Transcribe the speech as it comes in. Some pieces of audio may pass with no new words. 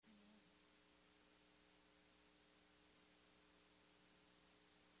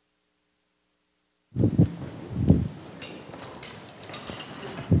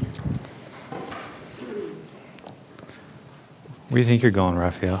Where do you think you're going,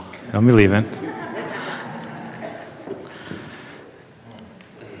 Raphael? Don't be leaving.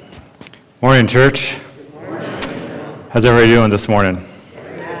 Morning, church. How's everybody doing this morning?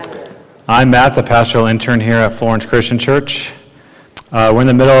 I'm Matt, the pastoral intern here at Florence Christian Church. We're in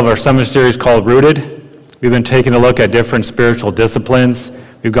the middle of our summer series called Rooted. We've been taking a look at different spiritual disciplines.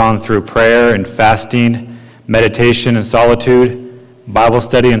 We've gone through prayer and fasting, meditation and solitude, Bible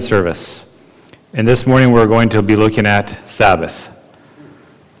study and service. And this morning we're going to be looking at Sabbath.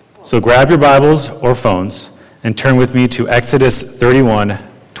 So grab your Bibles or phones and turn with me to Exodus 31,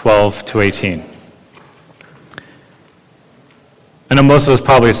 12 to 18. I know most of us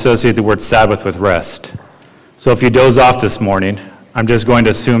probably associate the word Sabbath with rest. So if you doze off this morning, I'm just going to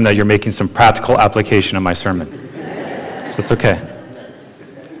assume that you're making some practical application of my sermon. So it's okay.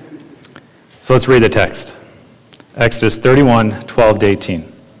 So let's read the text. Exodus 31, 12 to 18.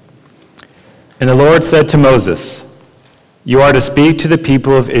 And the Lord said to Moses, "You are to speak to the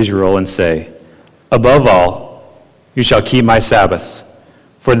people of Israel and say, above all, you shall keep my Sabbaths.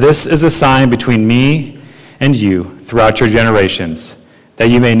 For this is a sign between me and you throughout your generations,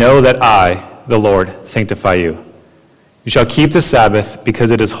 that you may know that I, the Lord, sanctify you. You shall keep the Sabbath because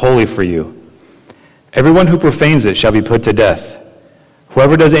it is holy for you. Everyone who profanes it shall be put to death.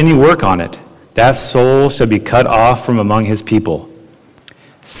 Whoever does any work on it, that soul shall be cut off from among his people.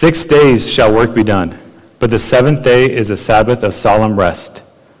 6 days shall work be done, but the seventh day is a Sabbath of solemn rest,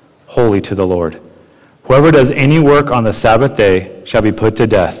 holy to the Lord. Whoever does any work on the Sabbath day shall be put to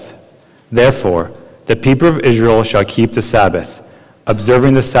death. Therefore, the people of Israel shall keep the Sabbath,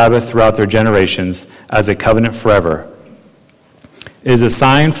 observing the Sabbath throughout their generations as a covenant forever. It is a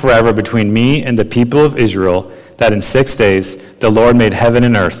sign forever between me and the people of Israel that in 6 days the Lord made heaven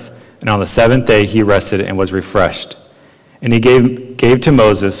and earth, and on the seventh day he rested and was refreshed. And he gave to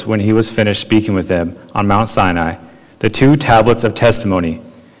Moses, when he was finished speaking with them on Mount Sinai, the 2 tablets of testimony,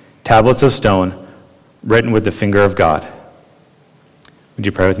 tablets of stone, written with the finger of God." Would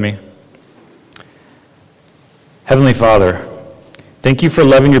you pray with me? Heavenly Father, thank you for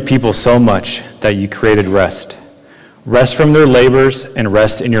loving your people so much that you created rest. Rest from their labors and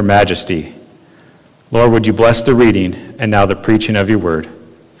rest in your majesty. Lord, would you bless the reading and now the preaching of your word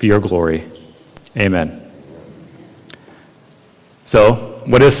for your glory. Amen. So,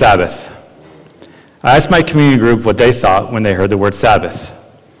 what is Sabbath? I asked my community group what they thought when they heard the word Sabbath.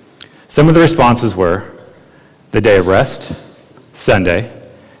 Some of the responses were the day of rest, Sunday,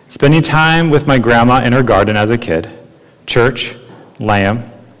 spending time with my grandma in her garden as a kid, church, lamb,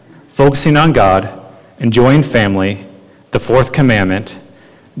 focusing on God, enjoying family, the fourth commandment,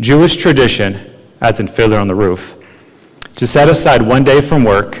 Jewish tradition, as in Fiddler on the Roof, to set aside one day from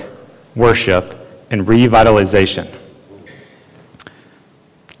work, worship, and revitalization.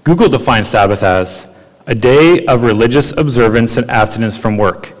 Google defines Sabbath as a day of religious observance and abstinence from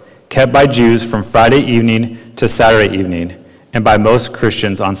work, kept by Jews from Friday evening to Saturday evening, and by most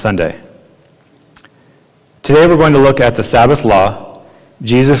Christians on Sunday. Today we're going to look at the Sabbath law,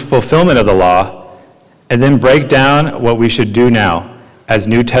 Jesus' fulfillment of the law, and then break down what we should do now as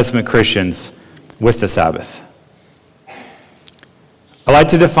New Testament Christians with the Sabbath. I like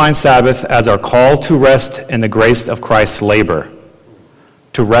to define Sabbath as our call to rest in the grace of Christ's labor,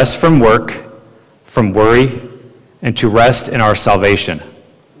 to rest from work, from worry, and to rest in our salvation.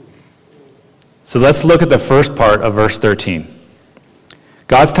 So let's look at the first part of verse 13.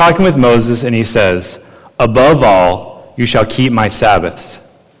 God's talking with Moses and he says, "Above all, you shall keep my Sabbaths."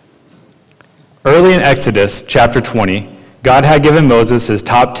 Early in Exodus chapter 20, God had given Moses his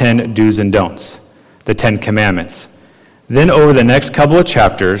top 10 do's and don'ts, the 10 commandments. Then over the next couple of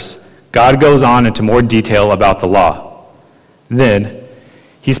chapters, God goes on into more detail about the law. Then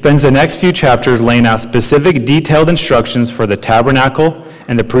he spends the next few chapters laying out specific detailed instructions for the tabernacle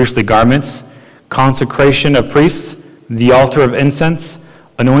and the priestly garments, consecration of priests, the altar of incense,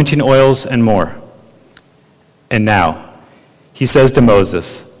 anointing oils, and more. And now, he says to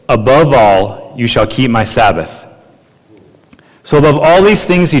Moses, "Above all, you shall keep my Sabbath." So above all these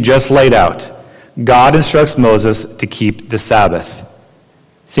things he just laid out, God instructs Moses to keep the Sabbath.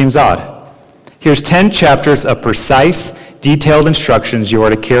 Seems odd. Here's 10 chapters of precise, detailed instructions you are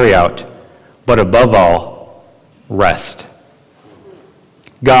to carry out, but above all, rest.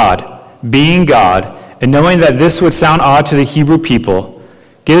 God, being God, and knowing that this would sound odd to the Hebrew people,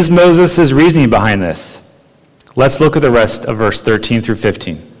 gives Moses his reasoning behind this. Let's look at the rest of verse 13 through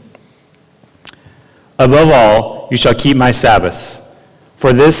 15. "Above all, you shall keep my Sabbaths,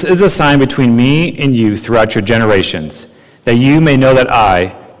 for this is a sign between me and you throughout your generations, that you may know that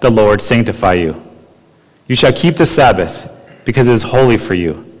I, the Lord, sanctify you. You shall keep the Sabbath, because it is holy for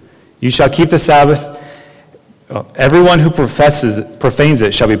you. You shall keep the Sabbath Everyone who profanes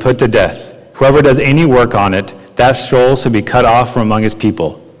it shall be put to death. Whoever does any work on it, that soul shall be cut off from among his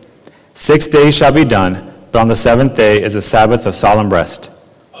people. 6 days shall be done, but on the seventh day is a Sabbath of solemn rest,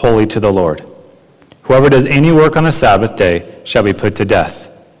 holy to the Lord. Whoever does any work on the Sabbath day shall be put to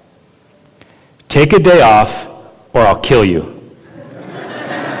death. Take a day off, or I'll kill you.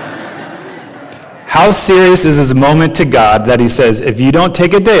 How serious is this moment to God that he says, if you don't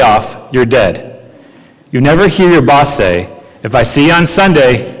take a day off, you're dead? You never hear your boss say, if I see you on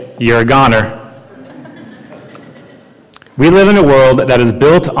Sunday, you're a goner. We live in a world that is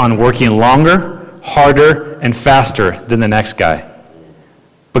built on working longer, harder, and faster than the next guy.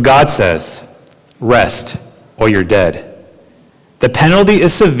 But God says, rest, or you're dead. The penalty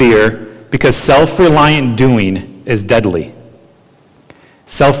is severe because self-reliant doing is deadly.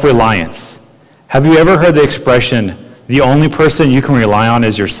 Self-reliance. Have you ever heard the expression, the only person you can rely on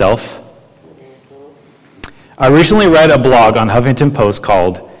is yourself? I recently read a blog on Huffington Post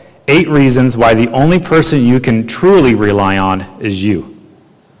called 8 Reasons Why the Only Person You Can Truly Rely On Is You.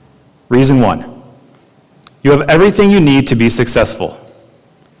 Reason 1, you have everything you need to be successful.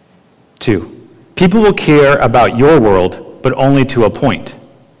 2, people will care about your world, but only to a point.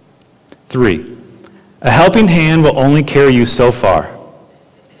 3, a helping hand will only carry you so far.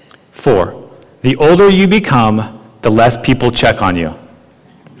 4, the older you become, the less people check on you.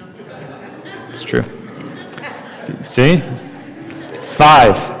 It's true. See?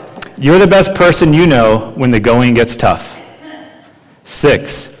 5, you're the best person you know when the going gets tough.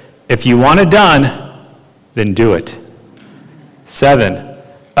 6, if you want it done, then do it. 7,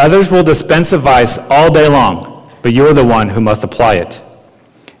 others will dispense advice all day long, but you're the one who must apply it.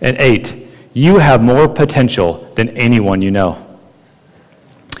 And 8, you have more potential than anyone you know.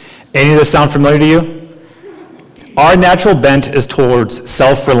 Any of this sound familiar to you? Our natural bent is towards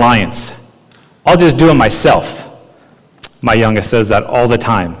self-reliance. I'll just do it myself. My youngest says that all the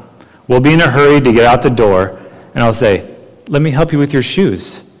time. We'll be in a hurry to get out the door, and I'll say, let me help you with your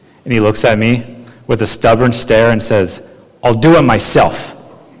shoes. And he looks at me with a stubborn stare and says, I'll do it myself.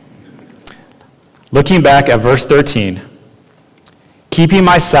 Looking back at verse 13, keeping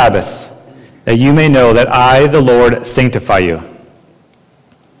my Sabbaths, that you may know that I, the Lord, sanctify you.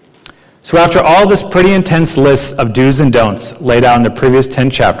 So after all this pretty intense list of do's and don'ts laid out in the previous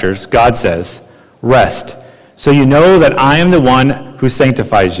 10 chapters, God says, rest, so you know that I am the one who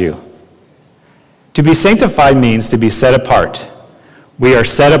sanctifies you. To be sanctified means to be set apart. We are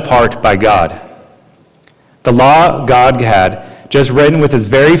set apart by God. The law God had just written with his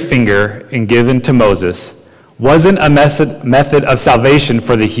very finger and given to Moses wasn't a method of salvation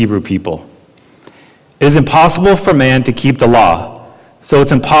for the Hebrew people. It is impossible for man to keep the law, so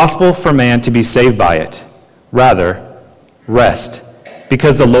it's impossible for man to be saved by it. Rather, rest,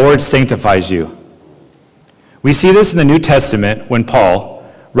 because the Lord sanctifies you. We see this in the New Testament when Paul,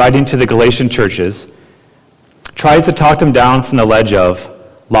 writing to the Galatian churches, tries to talk them down from the ledge of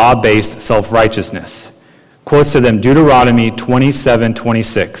law-based self-righteousness. Quotes to them Deuteronomy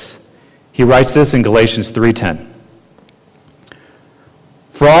 27:26. He writes this in Galatians 3:10.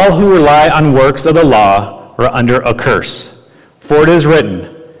 For all who rely on works of the law are under a curse. For it is written,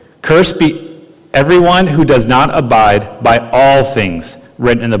 cursed be everyone who does not abide by all things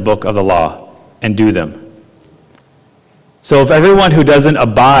written in the book of the law and do them. So if everyone who doesn't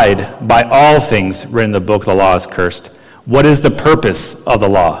abide by all things written in the book of the law is cursed, what is the purpose of the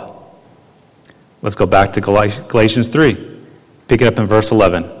law? Let's go back to Galatians 3. Pick it up in verse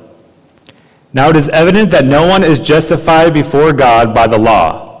 11. Now it is evident that no one is justified before God by the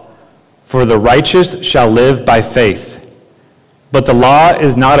law, for the righteous shall live by faith. But the law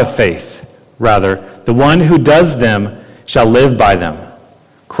is not of faith. Rather, the one who does them shall live by them.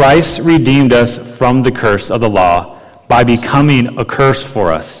 Christ redeemed us from the curse of the law by becoming a curse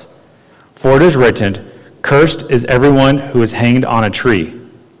for us. For it is written, cursed is everyone who is hanged on a tree.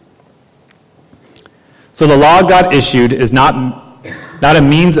 So the law God issued is not a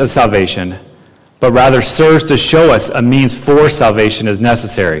means of salvation, but rather serves to show us a means for salvation is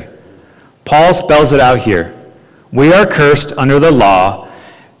necessary. Paul spells it out here. We are cursed under the law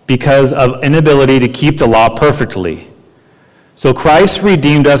because of inability to keep the law perfectly. So Christ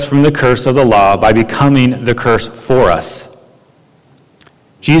redeemed us from the curse of the law by becoming the curse for us.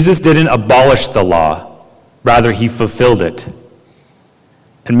 Jesus didn't abolish the law, rather he fulfilled it.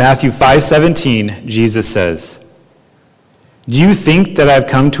 In Matthew 5:17, Jesus says, do you think that I have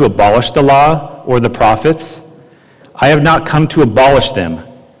come to abolish the law or the prophets? I have not come to abolish them,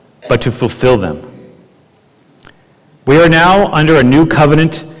 but to fulfill them. We are now under a new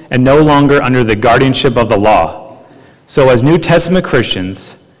covenant and no longer under the guardianship of the law. So as New Testament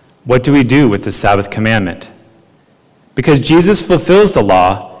Christians, what do we do with the Sabbath commandment? Because Jesus fulfills the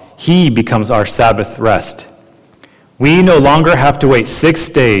law, he becomes our Sabbath rest. We no longer have to wait 6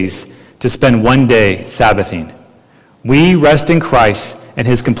 days to spend 1 day Sabbathing. We rest in Christ and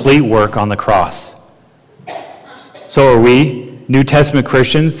his complete work on the cross. So are we, New Testament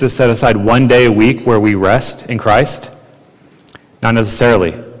Christians, to set aside 1 day a week where we rest in Christ? Not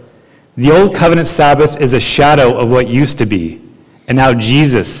necessarily. The Old Covenant Sabbath is a shadow of what used to be, and now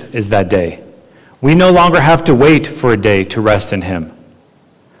Jesus is that day. We no longer have to wait for a day to rest in him.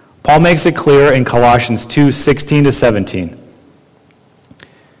 Paul makes it clear in Colossians 2:16-17.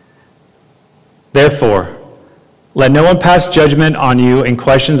 Therefore, let no one pass judgment on you in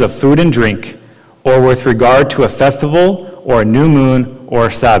questions of food and drink, or with regard to a festival, or a new moon, or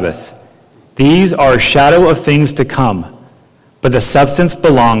a Sabbath. These are a shadow of things to come, but the substance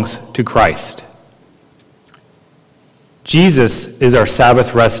belongs to Christ. Jesus is our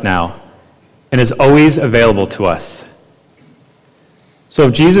Sabbath rest now, and is always available to us. So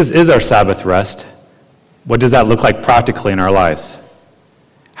if Jesus is our Sabbath rest, what does that look like practically in our lives?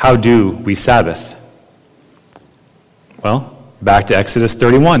 How do we Sabbath? Well, back to Exodus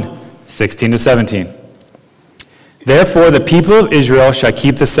 31:16-17. Therefore the people of Israel shall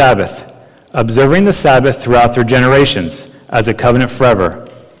keep the Sabbath, observing the Sabbath throughout their generations, as a covenant forever.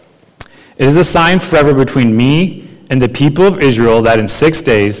 It is a sign forever between me and the people of Israel that in 6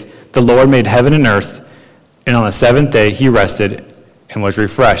 days the Lord made heaven and earth, and on the seventh day he rested and was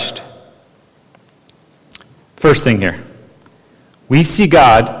refreshed. First thing here, we see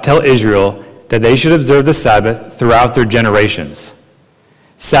God tell Israel that they should observe the Sabbath throughout their generations.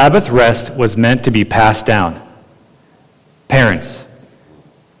 Sabbath rest was meant to be passed down. Parents,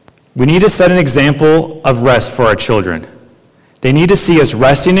 we need to set an example of rest for our children. They need to see us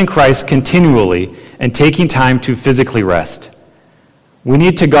resting in Christ continually and taking time to physically rest. We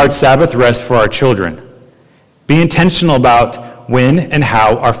need to guard Sabbath rest for our children. Be intentional about when and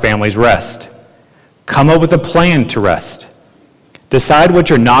how our families rest. Come up with a plan to rest. Decide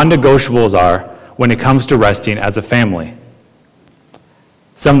what your non-negotiables are when it comes to resting as a family.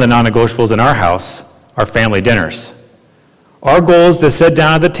 Some of the non-negotiables in our house are family dinners. Our goal is to sit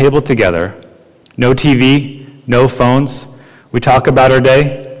down at the table together. No TV, no phones. We talk about our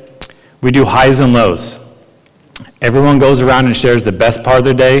day. We do highs and lows. Everyone goes around and shares the best part of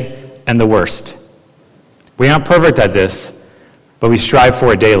their day and the worst. We aren't perfect at this, but we strive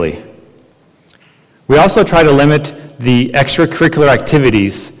for it daily. We also try to limit the extracurricular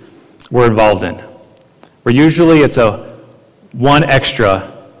activities we're involved in, where usually it's one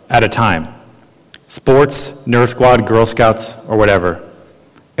extra at a time. Sports, Nerd Squad, Girl Scouts, or whatever.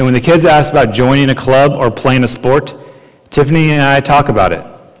 And when the kids ask about joining a club or playing a sport, Tiffany and I talk about it.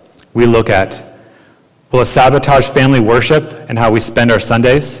 We look at, will it sabotage family worship and how we spend our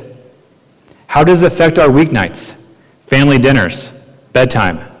Sundays? How does it affect our weeknights, family dinners,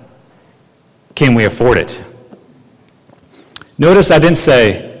 bedtime? Can we afford it? Notice I didn't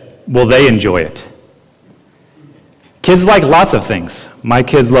say, will they enjoy it? Kids like lots of things. My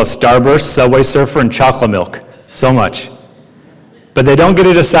kids love Starburst, Subway Surfer, and chocolate milk so much. But they don't get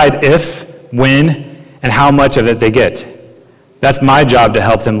to decide if, when, and how much of it they get. That's my job to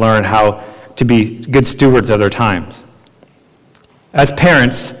help them learn how to be good stewards of their times. As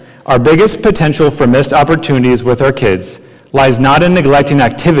parents, our biggest potential for missed opportunities with our kids lies not in neglecting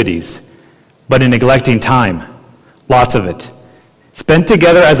activities, but in neglecting time. Lots of it. Spent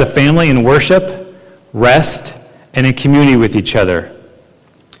together as a family in worship, rest, and in community with each other.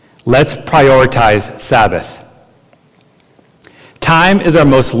 Let's prioritize Sabbath. Time is our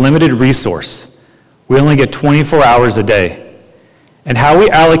most limited resource. We only get 24 hours a day. And how we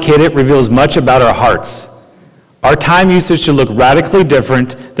allocate it reveals much about our hearts. Our time usage should look radically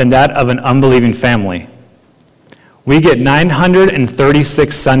different than that of an unbelieving family. We get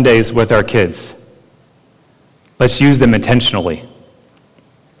 936 Sundays with our kids. Let's use them intentionally.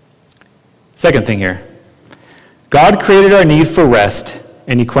 Second thing here. God created our need for rest,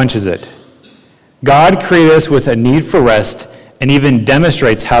 and he quenches it. God created us with a need for rest and even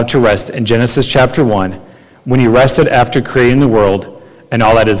demonstrates how to rest in Genesis chapter 1 when he rested after creating the world and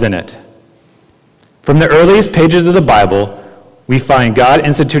all that is in it. From the earliest pages of the Bible, we find God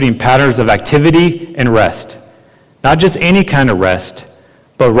instituting patterns of activity and rest. Not just any kind of rest,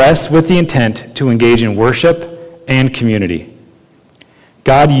 but rest with the intent to engage in worship and community.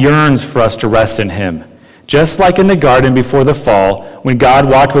 God yearns for us to rest in him, just like in the garden before the fall when God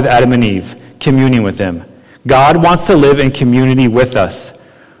walked with Adam and Eve, communing with them. God wants to live in community with us,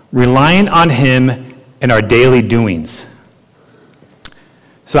 relying on him in our daily doings.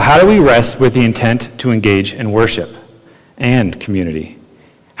 So how do we rest with the intent to engage in worship and community?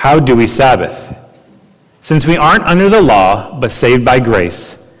 How do we Sabbath? Since we aren't under the law, but saved by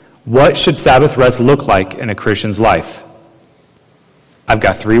grace, what should Sabbath rest look like in a Christian's life? I've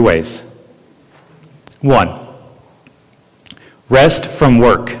got 3 ways. 1, rest from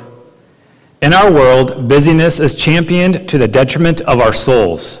work. In our world, busyness is championed to the detriment of our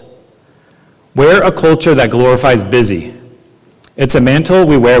souls. Wear a culture that glorifies busy. It's a mantle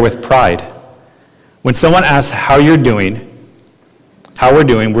we wear with pride. When someone asks how we're doing,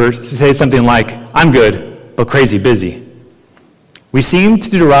 we say something like, I'm good, but crazy busy. We seem to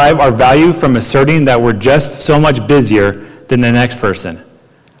derive our value from asserting that we're just so much busier than the next person.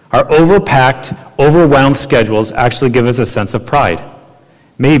 Our overpacked, overwhelmed schedules actually give us a sense of pride,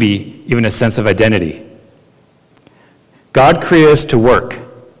 maybe even a sense of identity. God created us to work,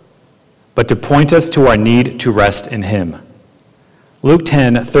 but to point us to our need to rest in Him. Luke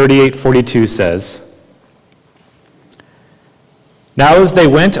 10:38-42 says, Now as they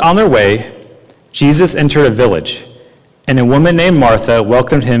went on their way, Jesus entered a village, and a woman named Martha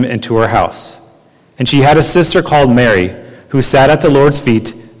welcomed him into her house. And she had a sister called Mary, who sat at the Lord's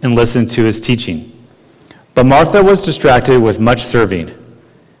feet and listened to his teaching. But Martha was distracted with much serving.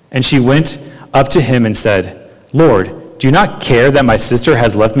 And she went up to him and said, Lord, do you not care that my sister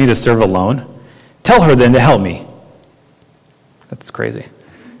has left me to serve alone? Tell her then to help me. That's crazy.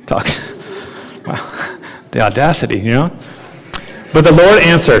 Wow, the audacity, you know? But the Lord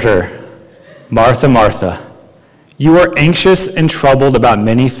answered her, Martha, Martha, you are anxious and troubled about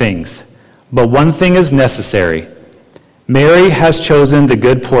many things, but one thing is necessary. Mary has chosen the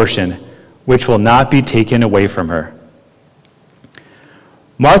good portion, which will not be taken away from her.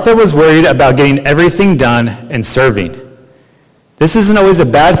 Martha was worried about getting everything done and serving. This isn't always a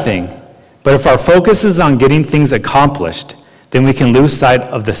bad thing, but if our focus is on getting things accomplished, then we can lose sight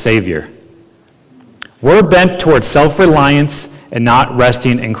of the Savior. We're bent towards self-reliance and not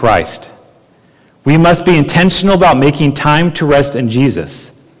resting in Christ. We must be intentional about making time to rest in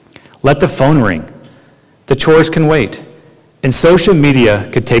Jesus. Let the phone ring. The chores can wait. And social media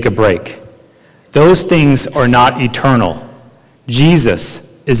could take a break. Those things are not eternal. Jesus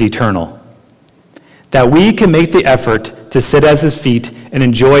is eternal. That we can make the effort to sit at his feet and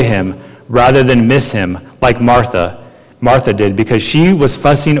enjoy him rather than miss him like Martha did because she was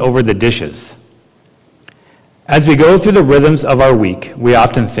fussing over the dishes. As we go through the rhythms of our week, we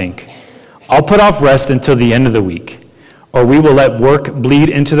often think, I'll put off rest until the end of the week, or we will let work bleed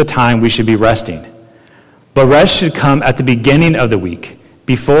into the time we should be resting. But rest should come at the beginning of the week,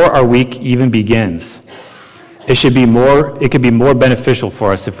 before our week even begins. It could be more beneficial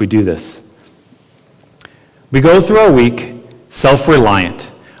for us if we do this. We go through our week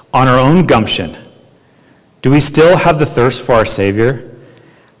self-reliant, on our own gumption. Do we still have the thirst for our Savior?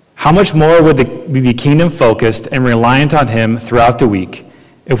 How much more would we be kingdom-focused and reliant on him throughout the week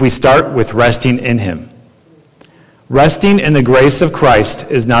if we start with resting in him? Resting in the grace of Christ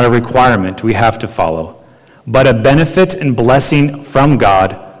is not a requirement we have to follow, but a benefit and blessing from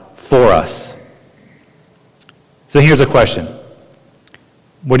God for us. So here's a question.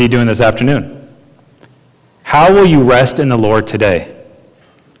 What are you doing this afternoon? How will you rest in the Lord today?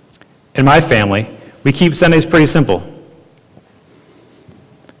 In my family, we keep Sundays pretty simple.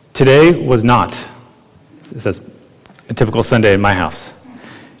 Today was not. This is a typical Sunday in my house.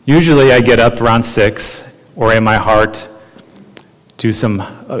 Usually I get up around 6, or in my heart, do some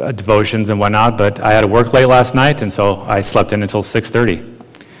devotions and whatnot, but I had to work late last night, and so I slept in until 6:30.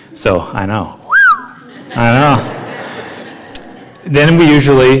 So I know. Then we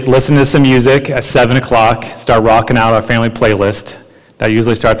usually listen to some music at 7 o'clock, start rocking out our family playlist. That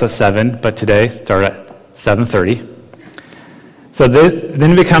usually starts at 7, but today started at 7:30. So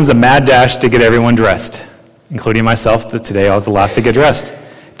then it becomes a mad dash to get everyone dressed, including myself, that today I was the last to get dressed.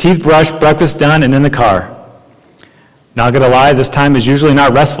 Teeth brushed, breakfast done, and in the car. Not gonna lie, this time is usually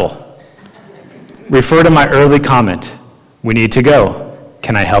not restful. Refer to my early comment. We need to go.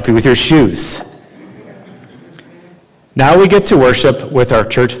 Can I help you with your shoes? Now we get to worship with our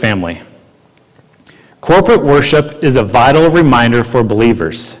church family. Corporate worship is a vital reminder for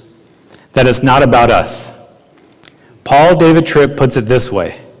believers that it's not about us. Paul David Tripp puts it this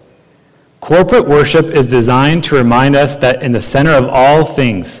way. Corporate worship is designed to remind us that in the center of all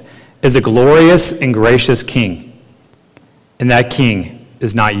things is a glorious and gracious King. And that King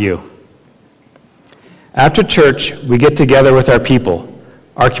is not you. After church, we get together with our people,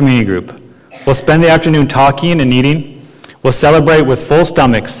 our community group. We'll spend the afternoon talking and eating. We'll celebrate with full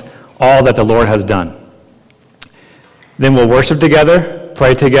stomachs all that the Lord has done. Then we'll worship together,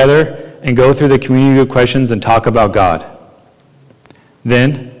 pray together, and go through the community group questions and talk about God.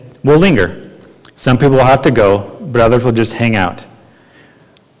 Then we'll linger. Some people will have to go, but others will just hang out.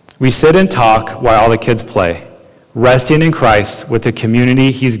 We sit and talk while all the kids play, resting in Christ with the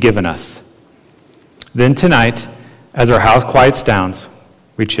community he's given us. Then tonight, as our house quiets down,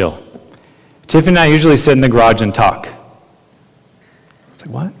 we chill. Tiffany and I usually sit in the garage and talk. It's like,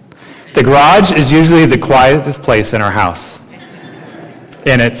 what? The garage is usually the quietest place in our house.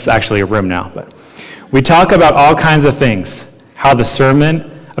 And it's actually a room now. But we talk about all kinds of things. About the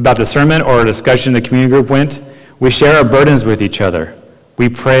sermon or a discussion the community group went. We share our burdens with each other. We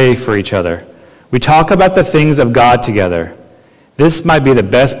pray for each other. We talk about the things of God together. This might be the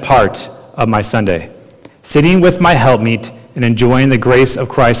best part of my Sunday. Sitting with my helpmeet and enjoying the grace of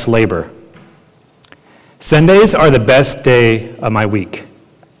Christ's labor. Sundays are the best day of my week.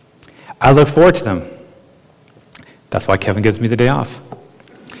 I look forward to them. That's why Kevin gives me the day off.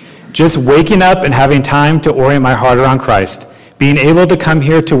 Just waking up and having time to orient my heart around Christ, being able to come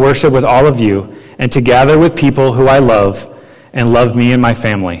here to worship with all of you and to gather with people who I love and love me and my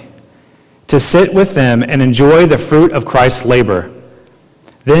family. To sit with them and enjoy the fruit of Christ's labor.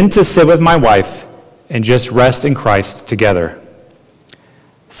 Then to sit with my wife and just rest in Christ together.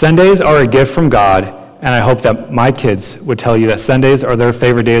 Sundays are a gift from God, and I hope that my kids would tell you that Sundays are their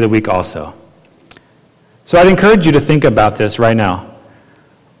favorite day of the week also. So I'd encourage you to think about this right now.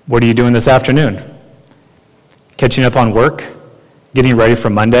 What are you doing this afternoon? Catching up on work? Getting ready for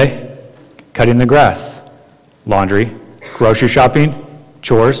Monday? Cutting the grass? Laundry? Grocery shopping?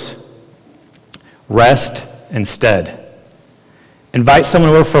 Chores? Rest instead. Invite someone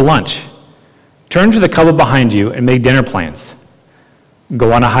over for lunch. Turn to the couple behind you and make dinner plans.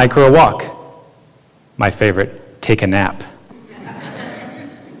 Go on a hike or a walk. My favorite, take a nap.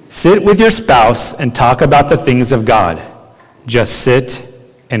 Sit with your spouse and talk about the things of God. Just sit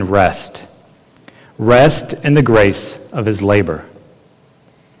and rest. Rest in the grace of his labor.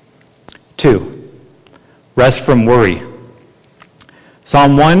 2, rest from worry.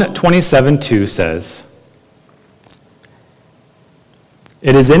 Psalm 127:2 says,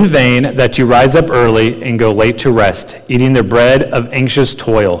 "It is in vain that you rise up early and go late to rest, eating the bread of anxious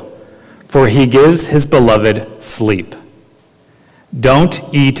toil, for he gives his beloved sleep." Don't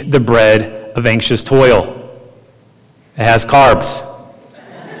eat the bread of anxious toil. It has carbs.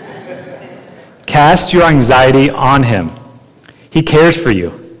 Cast your anxiety on him. He cares for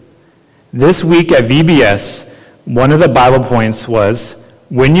you. This week at VBS, one of the Bible points was,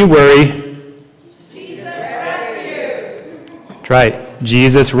 when you worry, Jesus rescues. That's right,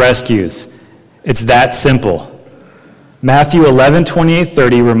 Jesus rescues. It's that simple. Matthew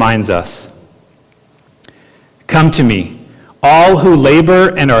 11:28-30 reminds us, "Come to me, all who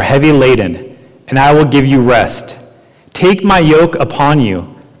labor and are heavy laden, and I will give you rest. Take my yoke upon you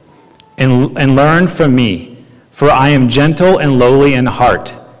and learn from me, for I am gentle and lowly in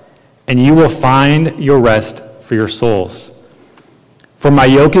heart, and you will find your rest for your souls. For my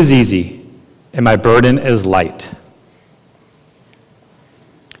yoke is easy, and my burden is light."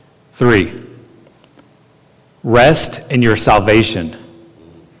 3, rest in your salvation.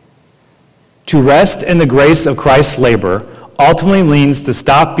 To rest in the grace of Christ's labor ultimately means to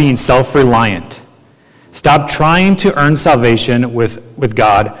stop being self-reliant. Stop trying to earn salvation with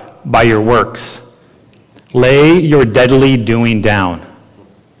God by your works. Lay your deadly doing down.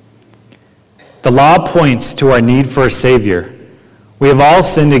 The law points to our need for a Savior. We have all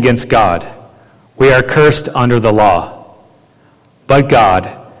sinned against God. We are cursed under the law. But God,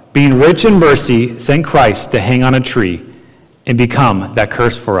 being rich in mercy, sent Christ to hang on a tree and become that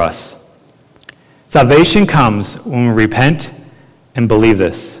curse for us. Salvation comes when we repent and believe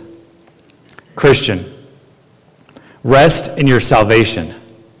this. Christian, rest in your salvation,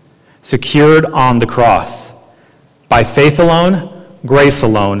 secured on the cross, by faith alone, grace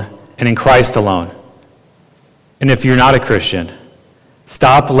alone, and in Christ alone. And if you're not a Christian,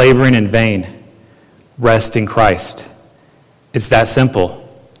 stop laboring in vain. Rest in Christ. It's that simple.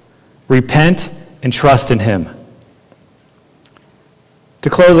 Repent and trust in him. To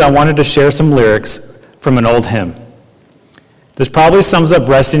close, I wanted to share some lyrics from an old hymn. This probably sums up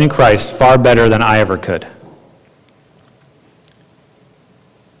resting in Christ far better than I ever could.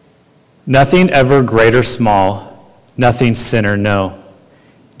 Nothing ever great or small, nothing sin or no.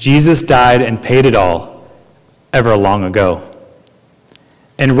 Jesus died and paid it all, ever long ago.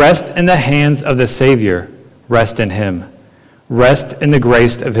 And rest in the hands of the Savior, rest in him. Rest in the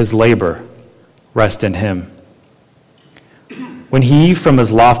grace of his labor, rest in him. When he from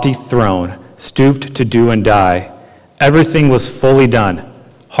his lofty throne stooped to do and die, everything was fully done.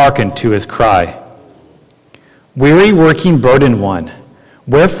 Hearken to his cry. Weary working burden one,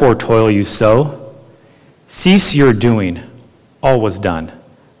 wherefore toil you so? Cease your doing, all was done,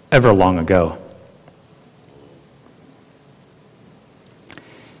 ever long ago.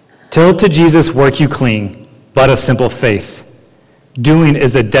 Till to Jesus' work you cling, but a simple faith. Doing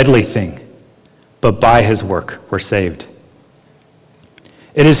is a deadly thing, but by his work we're saved.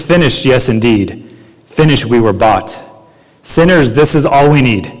 It is finished, yes, indeed. Finished we were bought. Sinners, this is all we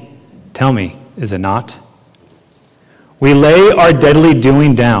need. Tell me, is it not? We lay our deadly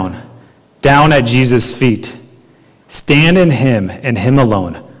doing down at Jesus' feet. Stand in him and him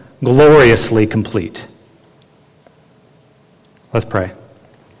alone, gloriously complete. Let's pray.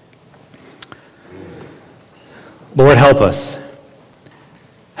 Lord, help us.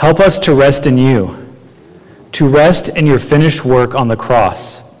 Help us to rest in you, to rest in your finished work on the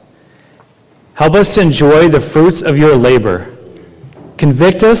cross. Help us to enjoy the fruits of your labor.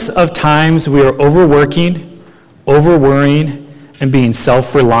 Convict us of times we are overworking, overworrying, and being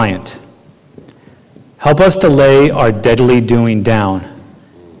self-reliant. Help us to lay our deadly doing down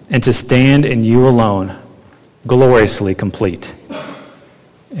and to stand in you alone, gloriously complete.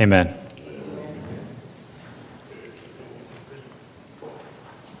 Amen.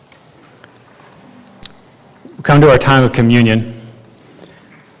 We come to our time of communion.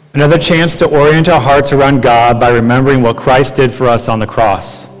 Another chance to orient our hearts around God by remembering what Christ did for us on the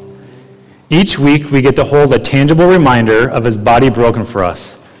cross. Each week we get to hold a tangible reminder of his body broken for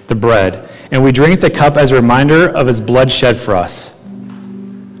us, the bread, and we drink the cup as a reminder of his blood shed for us.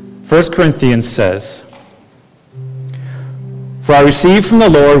 1 Corinthians says, "For I received from the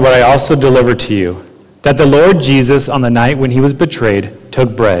Lord what I also delivered to you, that the Lord Jesus, on the night when he was betrayed,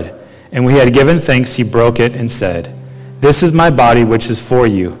 took bread, and when he had given thanks, he broke it and said, 'This is my body which is for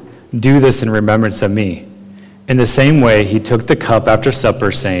you. Do this in remembrance of me.' In the same way, he took the cup after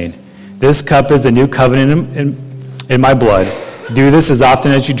supper, saying, 'This cup is the new covenant in my blood. Do this as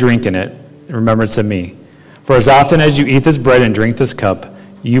often as you drink in it, in remembrance of me. For as often as you eat this bread and drink this cup,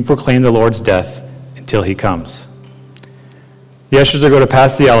 you proclaim the Lord's death until he comes.'" The ushers are going to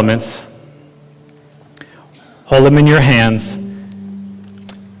pass the elements. Hold them in your hands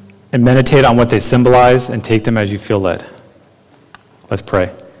and meditate on what they symbolize and take them as you feel led. Let's pray.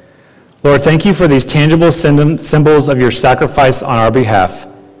 Lord, thank you for these tangible symbols of your sacrifice on our behalf.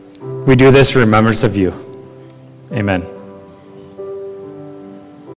 We do this in remembrance of you. Amen.